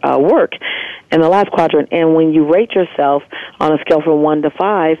work in the last quadrant. And when you rate yourself on a scale from 1 to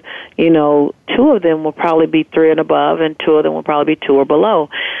 5, 2 of them will probably be 3 and above, and 2 of them will probably be 2 or below.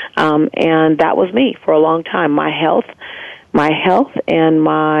 And that was me for a long time. My health, and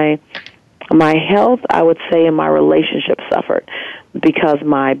my health, I would say, and my relationship suffered because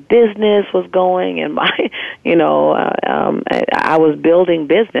my business was going, and I was building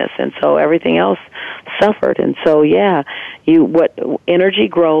business, and so everything else suffered. And so, what energy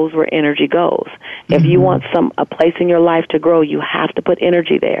grows where energy goes. If you want a place in your life to grow, you have to put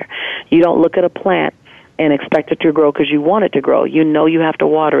energy there. You don't look at a plant and expect it to grow because you want it to grow. You have to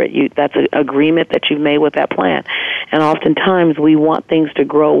water it. That's an agreement that you've made with that plant. And oftentimes we want things to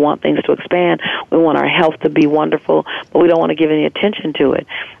grow, want things to expand. We want our health to be wonderful, but we don't want to give any attention to it.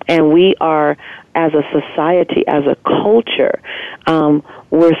 And we are, as a society, as a culture,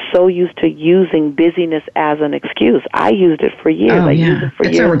 we're so used to using busyness as an excuse. I used it for years. I used it for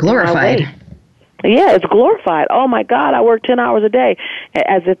years. It's overglorified. Yeah, it's glorified. Oh, my God, I work 10 hours a day,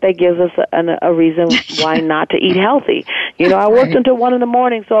 as if that gives us a reason why not to eat healthy. I worked until 1 in the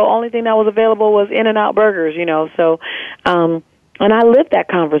morning, so the only thing that was available was In-N-Out burgers, so, and I lived that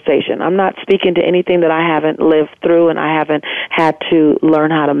conversation. I'm not speaking to anything that I haven't lived through and I haven't had to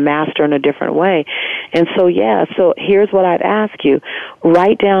learn how to master in a different way. And so, so here's what I'd ask you.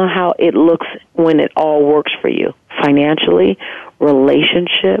 Write down how it looks when it all works for you, financially,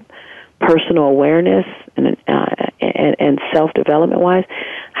 relationship, personal awareness, and self-development wise.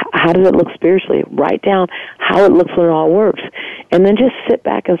 How does it look spiritually? Write down how it looks when it all works, and then just sit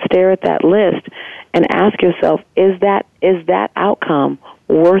back and stare at that list and ask yourself: Is that outcome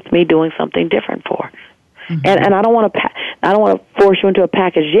worth me doing something different for? Mm-hmm. And I don't want to force you into a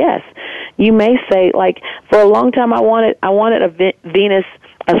package. Yes, you may say, like, for a long time I wanted a Venus,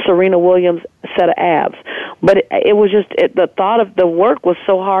 a Serena Williams set of abs. But it was just, the thought of the work was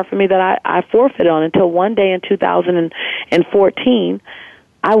so hard for me that I forfeited on until one day in 2014,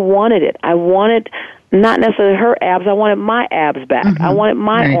 I wanted it. I wanted not necessarily her abs. I wanted my abs back. Mm-hmm. I wanted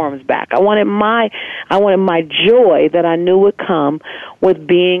my arms back. I wanted my joy that I knew would come with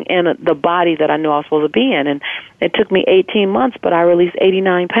being in the body that I knew I was supposed to be in. And it took me 18 months, but I released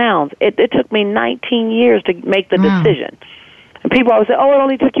 89 pounds. It took me 19 years to make the decision. And people always say, "Oh, it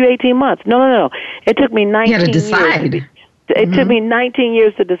only took you 18 months." No. It took me 19 years. You had to decide. It took me 19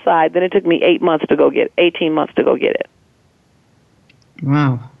 years to decide. Then it took me 18 months to go get it.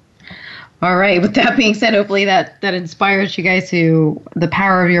 Wow. All right. With that being said, hopefully that inspires you guys to the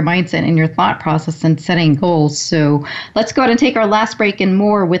power of your mindset and your thought process and setting goals. So let's go ahead and take our last break and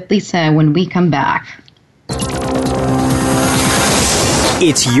more with Lisa when we come back.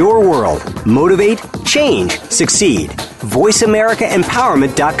 It's your world. Motivate, change, succeed.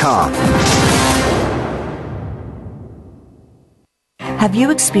 VoiceAmericaEmpowerment.com. Have you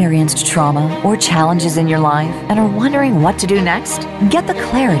experienced trauma or challenges in your life and are wondering what to do next? Get the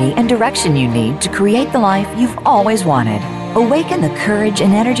clarity and direction you need to create the life you've always wanted. Awaken the courage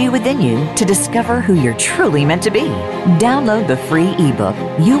and energy within you to discover who you're truly meant to be. Download the free ebook,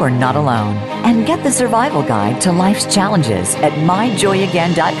 You Are Not Alone, and get the survival guide to life's challenges at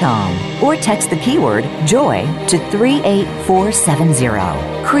myjoyagain.com or text the keyword JOY to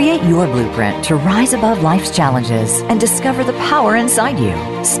 38470. Create your blueprint to rise above life's challenges and discover the power inside you.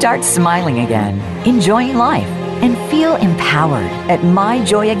 Start smiling again, enjoying life, and feel empowered at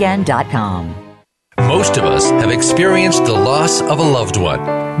myjoyagain.com. Most of us have experienced the loss of a loved one,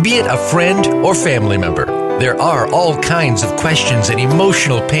 be it a friend or family member. There are all kinds of questions and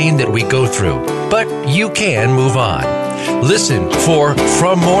emotional pain that we go through, but you can move on. Listen for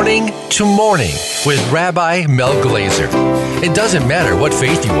From Morning to Morning with Rabbi Mel Glazer. It doesn't matter what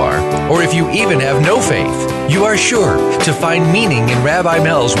faith you are, or if you even have no faith. You are sure to find meaning in Rabbi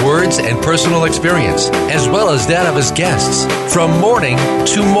Mel's words and personal experience, as well as that of his guests. From Morning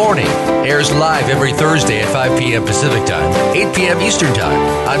to Morning airs live every Thursday at 5 p.m. Pacific Time, 8 p.m. Eastern Time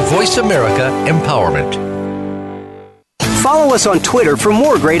on Voice America Empowerment. Follow us on Twitter for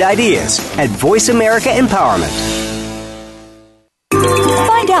more great ideas at Voice America Empowerment.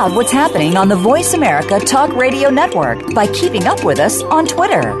 Find out what's happening on the Voice America Talk Radio Network by keeping up with us on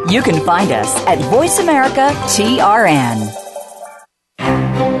Twitter. You can find us at Voice America TRN.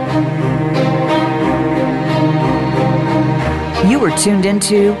 You were tuned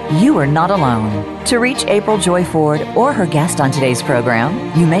into You Are Not Alone. To reach April Joy Ford or her guest on today's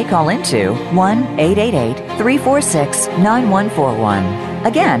program, you may call into 1-888-346-9141.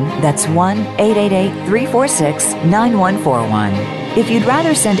 Again, that's 1-888-346-9141. If you'd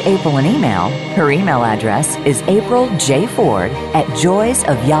rather send April an email, her email address is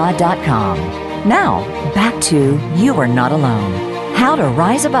apriljford@joysofyah.com. Now, back to You Are Not Alone. How to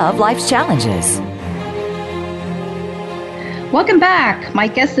rise above life's challenges. Welcome back. My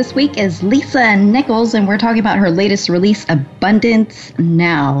guest this week is Lisa Nichols, and we're talking about her latest release, Abundance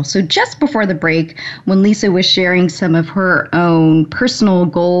Now. So just before the break, when Lisa was sharing some of her own personal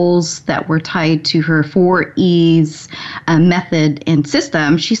goals that were tied to her 4 E's method and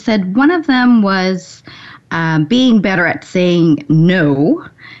system, she said one of them was being better at saying no.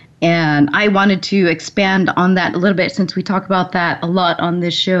 And I wanted to expand on that a little bit since we talk about that a lot on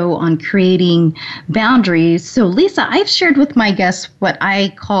this show on creating boundaries. So, Lisa, I've shared with my guests what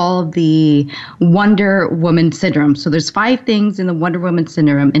I call the Wonder Woman syndrome. So there's 5 things in the Wonder Woman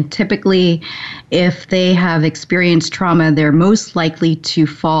syndrome. And typically, if they have experienced trauma, they're most likely to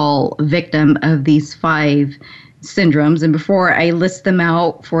fall victim of these 5 syndromes. And before I list them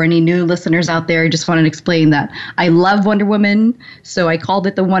out for any new listeners out there, I just wanted to explain that I love Wonder Woman. So I called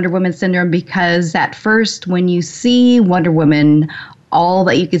it the Wonder Woman syndrome because at first, when you see Wonder Woman, all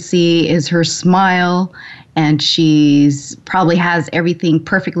that you can see is her smile, and she's probably has everything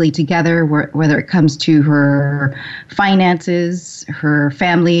perfectly together, whether it comes to her finances, her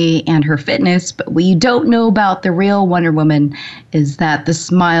family, and her fitness. But what you don't know about the real Wonder Woman is that the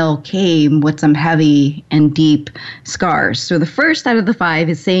smile came with some heavy and deep scars. So the first out of the 5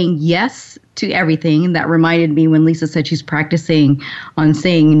 is saying yes to everything. And that reminded me when Lisa said she's practicing on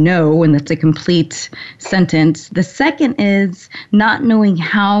saying no, and that's a complete sentence. The second is not knowing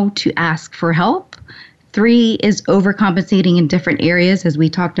how to ask for help. 3 is overcompensating in different areas, as we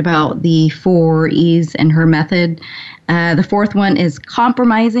talked about the 4 E's and her method. The 4th one is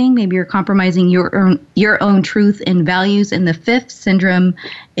compromising. Maybe you're compromising your own truth and values. And the 5th syndrome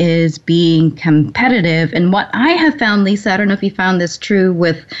is being competitive. And what I have found, Lisa, I don't know if you found this true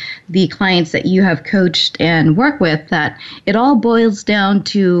with the clients that you have coached and worked with, that it all boils down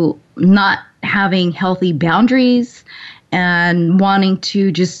to not having healthy boundaries and wanting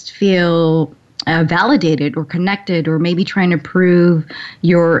to just feel validated or connected, or maybe trying to prove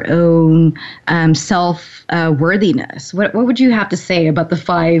your own self-worthiness. What would you have to say about the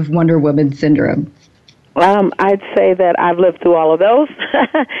 5 Wonder Woman syndrome? I'd say that I've lived through all of those.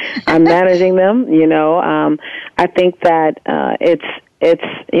 I'm managing them. I think that it's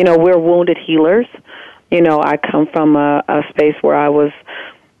we're wounded healers. I come from a space where I was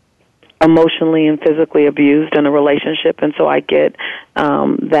emotionally and physically abused in a relationship, and so I get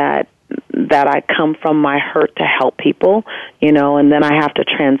that I come from my hurt to help people, and then I have to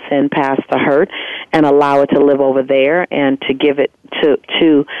transcend past the hurt and allow it to live over there, and to give it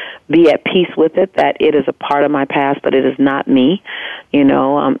to be at peace with it, that it is a part of my past, but it is not me.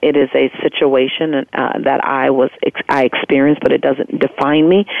 It is a situation that I experienced, but it doesn't define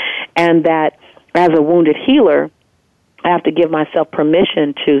me, and that as a wounded healer, I have to give myself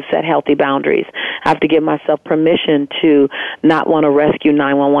permission to set healthy boundaries. I have to give myself permission to not want to rescue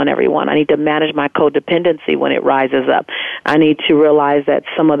 911 everyone. I need to manage my codependency when it rises up. I need to realize that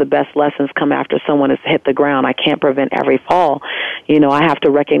some of the best lessons come after someone has hit the ground. I can't prevent every fall. I have to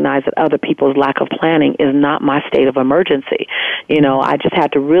recognize that other people's lack of planning is not my state of emergency. I just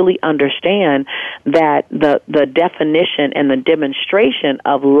have to really understand that the definition and the demonstration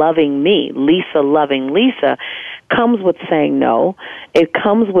of loving me, Lisa loving Lisa, comes with saying no. It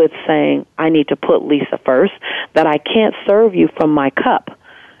comes with saying, I need to put Lisa first, that I can't serve you from my cup.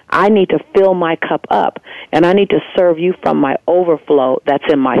 I need to fill my cup up, and I need to serve you from my overflow that's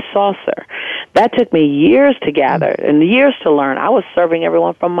in my saucer. That took me years to gather and years to learn. I was serving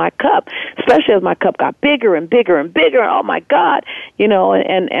everyone from my cup, especially as my cup got bigger and bigger and bigger. Oh, my God.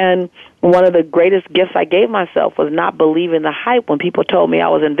 And one of the greatest gifts I gave myself was not believing the hype when people told me I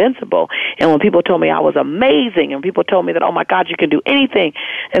was invincible and when people told me I was amazing and people told me that, oh, my God, you can do anything.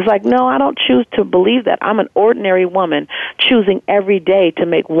 It's like, no, I don't choose to believe that. I'm an ordinary woman choosing every day to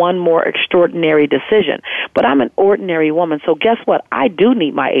make one more extraordinary decision. But I'm an ordinary woman, so guess what? I do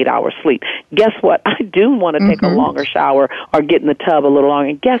need my 8 hours sleep. Guess what? I do want to take a longer shower or get in the tub a little longer.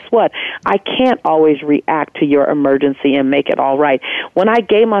 And guess what? I can't always react to your emergency and make it all right. When I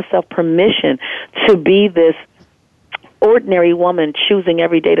gave myself permission to be this ordinary woman choosing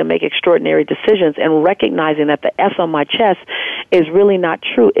every day to make extraordinary decisions and recognizing that the S on my chest is really not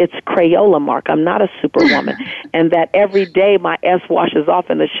true. It's Crayola mark. I'm not a superwoman. And that every day my S washes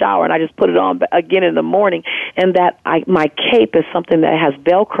off in the shower and I just put it on again in the morning, and that my cape is something that has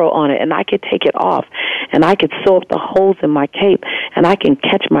Velcro on it and I could take it off and I could sew up the holes in my cape and I can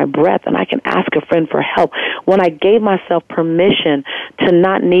catch my breath and I can ask a friend for help. When I gave myself permission to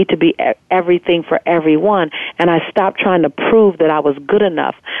not need to be everything for everyone, and I stopped trying to prove that I was good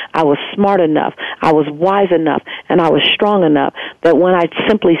enough, I was smart enough, I was wise enough, and I was strong enough, that when I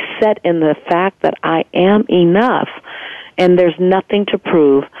simply sat in the fact that I am enough and there's nothing to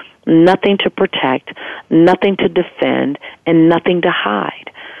prove, nothing to protect, nothing to defend, and nothing to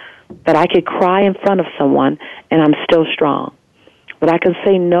hide, that I could cry in front of someone and I'm still strong, that I can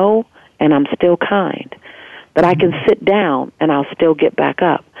say no and I'm still kind, that I can sit down and I'll still get back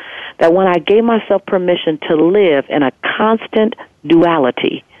up. That when I gave myself permission to live in a constant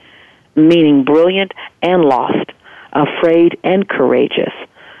duality, meaning brilliant and lost, afraid and courageous,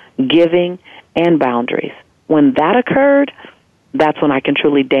 giving and boundaries, when that occurred, that's when I can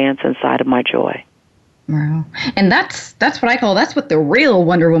truly dance inside of my joy. Wow. And that's what I call, that's what the real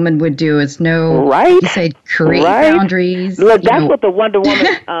Wonder Woman would do, is know, right? You said create boundaries. Look, that's what the Wonder Woman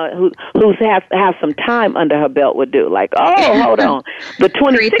who has some time under her belt would do. Like, oh, hold on. The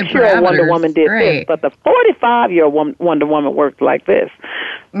 26-year-old Wonder Woman did this, but the 45-year-old Wonder Woman worked like this.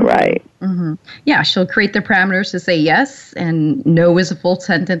 Mm-hmm. Right. Mm-hmm. Yeah, she'll create the parameters to say yes, and no is a full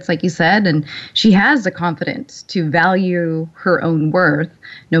sentence, like you said, and she has the confidence to value her own worth,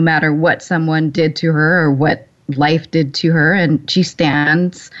 no matter what someone did to her or what life did to her, and she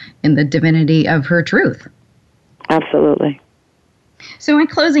stands in the divinity of her truth. Absolutely. So in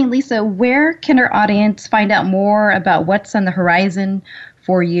closing, Lisa, where can our audience find out more about what's on the horizon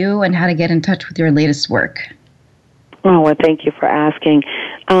for you and how to get in touch with your latest work? Oh, well, thank you for asking.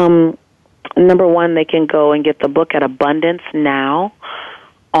 Number one, they can go and get the book at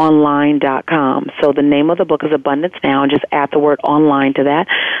AbundanceNowOnline.com. So the name of the book is Abundance Now, and just add the word online to that,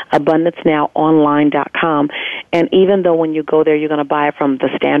 AbundanceNowOnline.com. And even though when you go there, you're going to buy it from the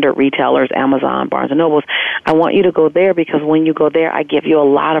standard retailers, Amazon, Barnes & Nobles, I want you to go there because when you go there, I give you a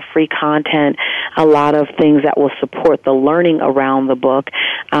lot of free content, a lot of things that will support the learning around the book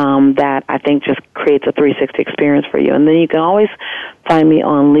that I think just creates a 360 experience for you. And then you can always find me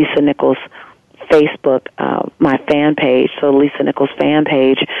on Lisa Nichols' Facebook, my fan page, so Lisa Nichols fan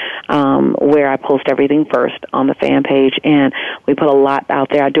page, where I post everything first on the fan page, and we put a lot out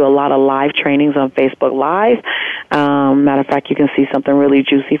there. I do a lot of live trainings on Facebook Live. Matter of fact, you can see something really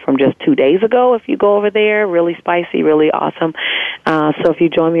juicy from just 2 days ago if you go over there, really spicy, really awesome. So if you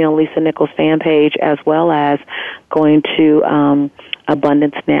join me on Lisa Nichols fan page, as well as going to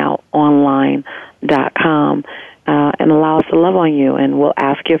AbundanceNowOnline.com, and allow us to love on you. And we'll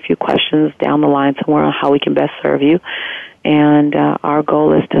ask you a few questions down the line somewhere on how we can best serve you. And our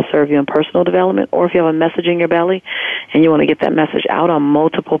goal is to serve you in personal development, or if you have a message in your belly and you want to get that message out on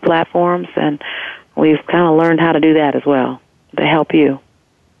multiple platforms, and we've kind of learned how to do that as well to help you.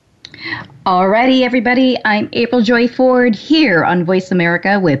 Alrighty, everybody, I'm April Joy Ford here on Voice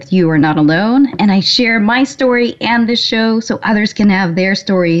America with You Are Not Alone, and I share my story and this show so others can have their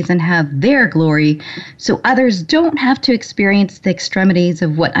stories and have their glory, so others don't have to experience the extremities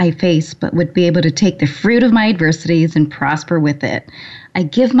of what I face, but would be able to take the fruit of my adversities and prosper with it. I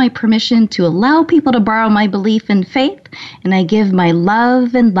give my permission to allow people to borrow my belief and faith, and I give my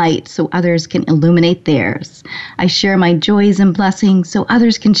love and light so others can illuminate theirs. I share my joys and blessings so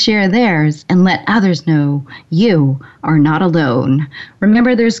others can share theirs, and let others know you are not alone.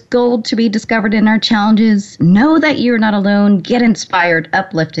 Remember, there's gold to be discovered in our challenges. Know that you're not alone. Get inspired,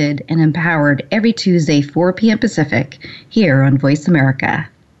 uplifted, and empowered every Tuesday, 4 p.m. Pacific, here on Voice America.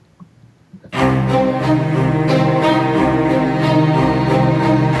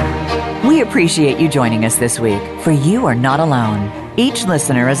 We We appreciate you joining us this week, for you are not alone. Each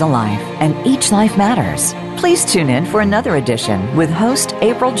listener is a life, and each life matters. Please tune in for another edition with host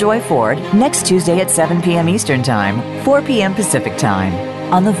April Joy Ford next Tuesday at 7 p.m. Eastern Time, 4 p.m. Pacific Time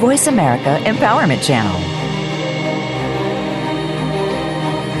on the Voice America Empowerment Channel.